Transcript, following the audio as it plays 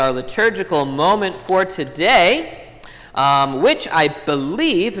our liturgical moment for today, which I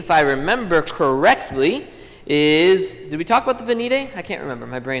believe, if I remember correctly, did we talk about the Venite? I can't remember.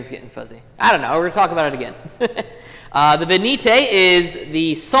 My brain's getting fuzzy. I don't know. We're going to talk about it again. The Venite is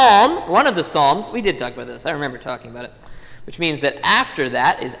the psalm, one of the psalms. We did talk about this. I remember talking about it. Which means that after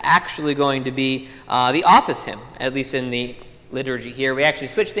that is actually going to be the office hymn, at least in the liturgy here. We actually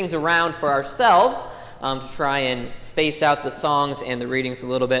switch things around for ourselves to try and space out the songs and the readings a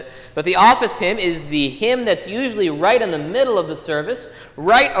little bit. But the office hymn is the hymn that's usually right in the middle of the service,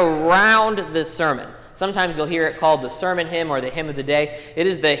 right around the sermon. Sometimes you'll hear it called the sermon hymn or the hymn of the day. It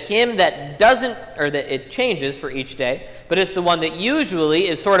is the hymn that it changes for each day, but it's the one that usually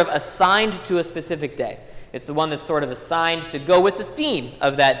is sort of assigned to a specific day. It's the one that's sort of assigned to go with the theme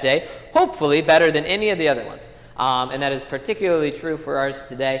of that day, hopefully better than any of the other ones. And that is particularly true for ours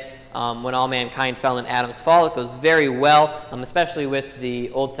today. When all mankind fell in Adam's fall, it goes very well, especially with the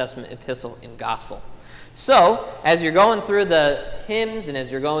Old Testament epistle and gospel. So, as you're going through the hymns and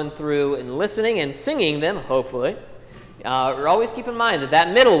as you're going through and listening and singing them, hopefully, always keep in mind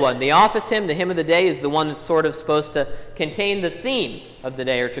that middle one, the office hymn, the hymn of the day, is the one that's sort of supposed to contain the theme of the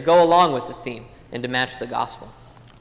day or to go along with the theme and to match the gospel.